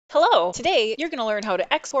Hello! Today you're going to learn how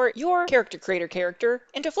to export your character creator character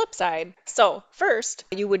into Flipside. So first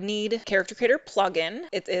you would need character creator plugin.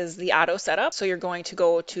 It is the auto setup. So you're going to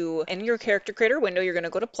go to in your character creator window, you're going to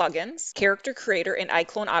go to plugins, character creator and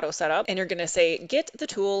iClone auto setup, and you're going to say get the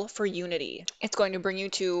tool for Unity. It's going to bring you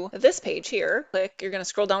to this page here. Click, you're going to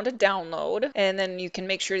scroll down to download, and then you can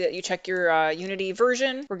make sure that you check your Unity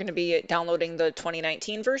version. We're going to be downloading the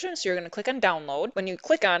 2019 version, so you're going to click on download. When you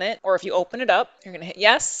click on it, or if you open it up, you're going to hit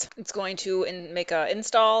yes. It's going to make a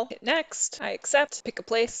install. Hit next. I accept. Pick a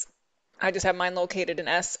place. I just have mine located in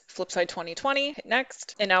S, Flipside 2020. Hit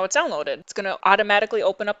next, and now it's downloaded. It's going to automatically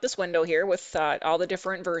open up this window here with all the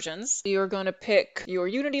different versions. You're going to pick your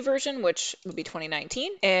Unity version, which will be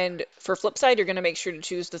 2019. And for Flipside, you're going to make sure to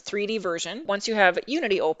choose the 3D version. Once you have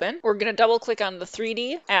Unity open, we're going to double click on the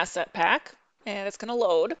 3D asset pack. And it's going to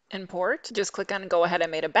load, import. Just click on go ahead, I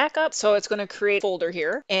made a backup. So it's going to create a folder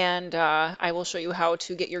here, and I will show you how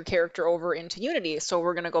to get your character over into Unity. So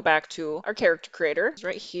we're going to go back to our character creator. It's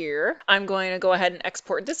right here. I'm going to go ahead and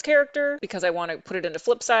export this character because I want to put it into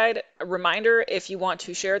Flipside. A reminder, if you want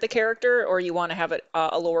to share the character or you want to have it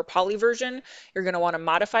a lower poly version, you're going to want to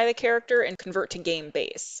modify the character and convert to game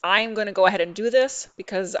base. I'm going to go ahead and do this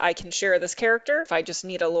because I can share this character if I just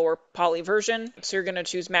need a lower poly version. So you're going to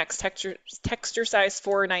choose max texture size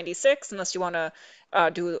 496 unless you want to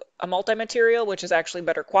do a multi-material, which is actually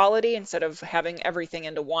better quality. Instead of having everything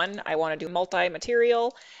into one, I want to do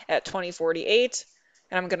multi-material at 2048,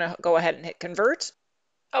 and I'm going to go ahead and hit convert.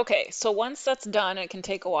 Okay, so once that's done, it can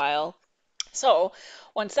take a while. So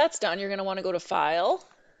once that's done, you're going to want to go to File,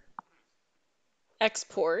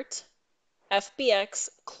 Export, FBX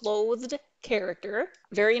Clothed Character.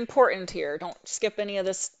 Very important here. Don't skip any of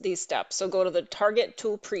these steps. So go to the Target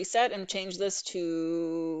Tool preset and change this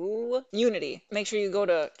to Unity. Make sure you go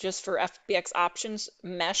to, just for FBX options,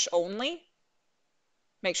 Mesh only.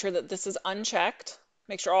 Make sure that this is unchecked.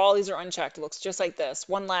 Make sure all these are unchecked. It looks just like this.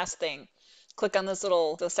 One last thing. Click on this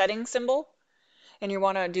the setting symbol, and you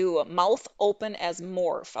want to do mouth open as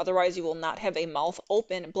morph. Otherwise, you will not have a mouth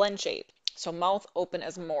open blend shape. So mouth open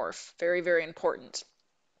as morph. Very, very important.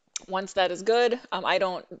 Once that is good, I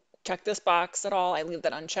don't check this box at all. I leave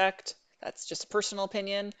that unchecked. That's just a personal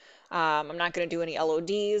opinion. I'm not going to do any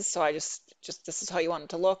LODs, so I just this is how you want it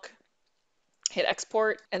to look. Hit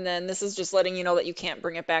export, and then this is just letting you know that you can't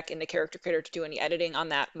bring it back into Character Creator to do any editing on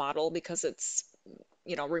that model because it's,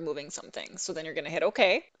 you know, removing some things. So then you're going to hit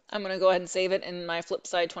OK. I'm going to go ahead and save it in my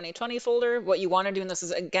Flipside 2020 folder. What you want to do, and this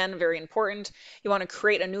is again very important, you want to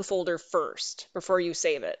create a new folder first before you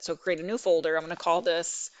save it. So create a new folder. I'm going to call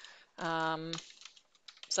this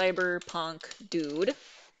Cyberpunk Dude.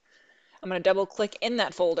 I'm going to double click in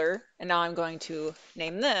that folder, and now I'm going to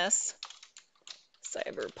name this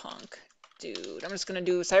Cyberpunk Dude. I'm just going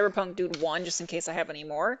to do Cyberpunk Dude 1 just in case I have any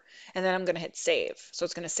more, and then I'm going to hit save. So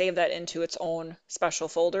it's going to save that into its own special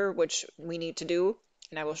folder, which we need to do,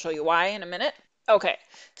 and I will show you why in a minute. Okay,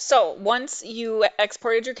 so once you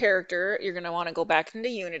exported your character, you're going to want to go back into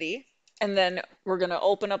Unity, and then we're going to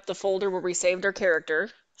open up the folder where we saved our character.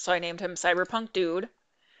 So I named him Cyberpunk Dude.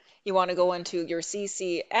 You want to go into your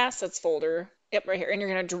CC assets folder, yep, right here, and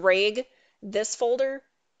you're going to drag this folder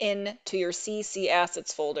into your CC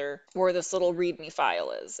assets folder where this little README file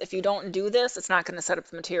is. If you don't do this, it's not going to set up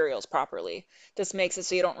the materials properly. This makes it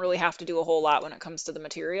so you don't really have to do a whole lot when it comes to the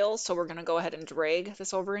materials. So we're going to go ahead and drag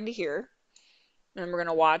this over into here, and we're going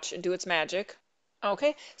to watch it do its magic.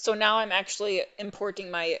 Okay, so now I'm actually importing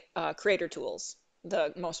my creator tools,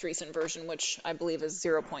 the most recent version, which I believe is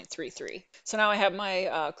 0.33. So now I have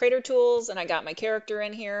my creator tools and I got my character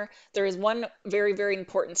in here. There is one very, very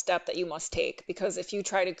important step that you must take, because if you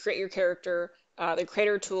try to create your character, the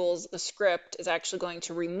creator tools, the script is actually going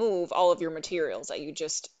to remove all of your materials that you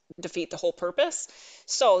just defeat the whole purpose.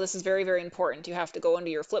 So this is very, very important. You have to go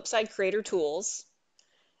into your Flipside creator tools,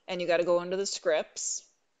 and you got to go into the scripts.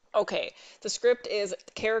 Okay, the script is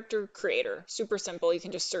character creator. Super simple. You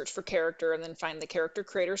can just search for character and then find the character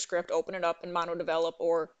creator script, open it up in MonoDevelop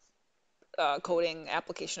or coding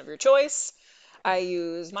application of your choice. I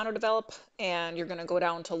use MonoDevelop, and you're going to go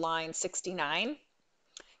down to line 69.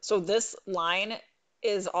 So this line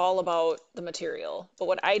is all about the material. But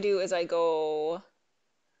what I do is I go,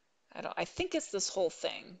 I think it's this whole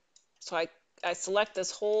thing. So I select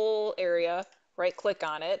this whole area, right click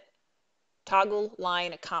on it, toggle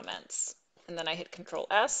line comments, and then I hit Control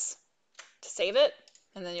S to save it,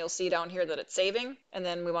 and then you'll see down here that it's saving. And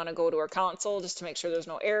then we want to go to our console just to make sure there's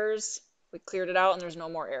no errors. We cleared it out and there's no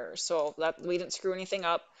more errors, so that we didn't screw anything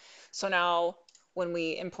up. So now when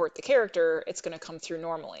we import the character, it's going to come through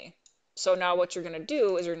normally. So now what you're going to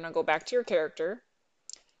do is you're going to go back to your character,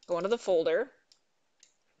 go into the folder,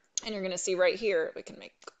 And you're going to see right here, we can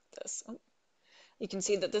make this. Oh, you can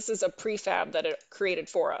see that this is a prefab that it created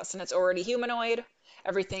for us, and it's already humanoid.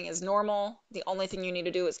 Everything is normal. The only thing you need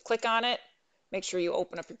to do is click on it. Make sure you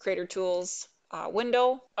open up your Creator Tools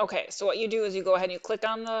window. Okay, so what you do is you go ahead and you click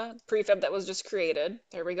on the prefab that was just created.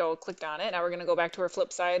 There we go, clicked on it. Now we're going to go back to our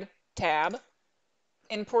Flipside tab.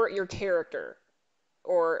 Import your character.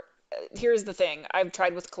 Or here's the thing, I've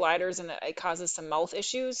tried with colliders and it causes some mouth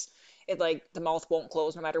issues. It like the mouth won't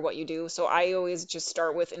close no matter what you do. So I always just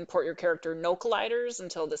start with import your character, no colliders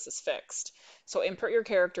until this is fixed. So import your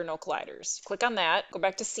character, no colliders. Click on that, go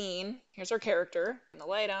back to scene. Here's our character, turn the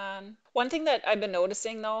light on. One thing that I've been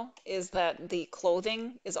noticing though is that the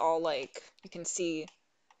clothing is all like, you can see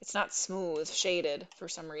it's not smooth, shaded for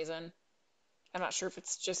some reason. I'm not sure if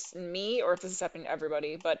it's just me or if this is happening to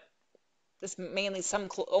everybody, but this mainly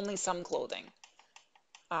only some clothing.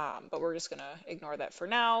 But we're just gonna ignore that for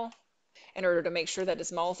now. In order to make sure that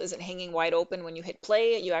his mouth isn't hanging wide open when you hit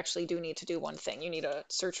play, you actually do need to do one thing. You need to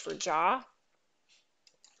search for jaw.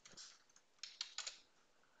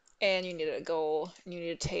 And you need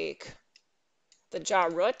to take the jaw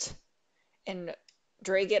root and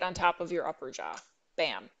drag it on top of your upper jaw.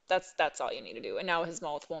 Bam. That's all you need to do. And now his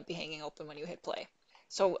mouth won't be hanging open when you hit play.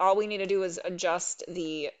 So all we need to do is adjust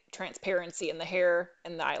the transparency in the hair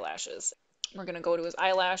and the eyelashes. We're going to go to his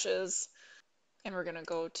eyelashes and we're going to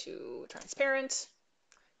go to transparent,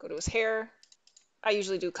 go to his hair. I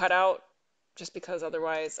usually do cutout just because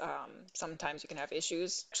otherwise sometimes you can have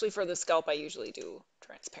issues. Actually for the scalp I usually do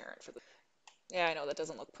transparent. Yeah, I know that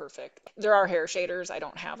doesn't look perfect. There are hair shaders. I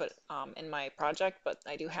don't have it in my project, but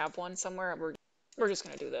I do have one somewhere. We're just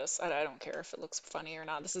going to do this. I don't care if it looks funny or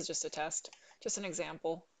not. This is just a test, just an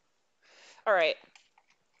example. All right.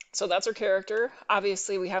 So that's our character.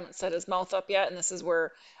 Obviously, we haven't set his mouth up yet, and this is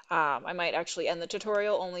where I might actually end the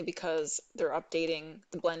tutorial only because they're updating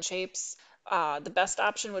the blend shapes. The best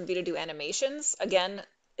option would be to do animations. Again,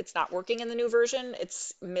 it's not working in the new version.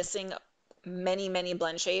 It's missing many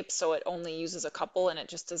blend shapes, so it only uses a couple and it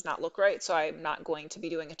just does not look right. So I'm not going to be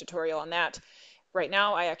doing a tutorial on that. Right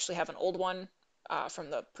now, I actually have an old one from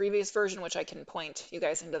the previous version, which I can point you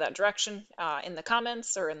guys into that direction in the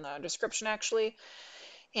comments or in the description actually.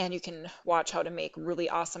 And you can watch how to make really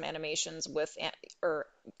awesome animations with or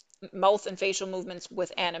mouth and facial movements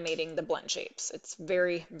with animating the blend shapes. It's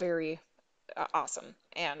very awesome.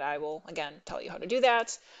 And I will again tell you how to do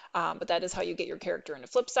that. But that is how you get your character into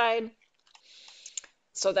Flipside.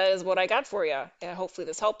 So that is what I got for you. And hopefully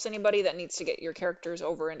this helps anybody that needs to get your characters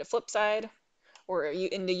over into Flipside or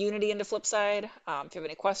into Unity into Flipside. If you have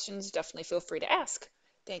any questions, definitely feel free to ask.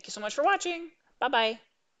 Thank you so much for watching. Bye bye.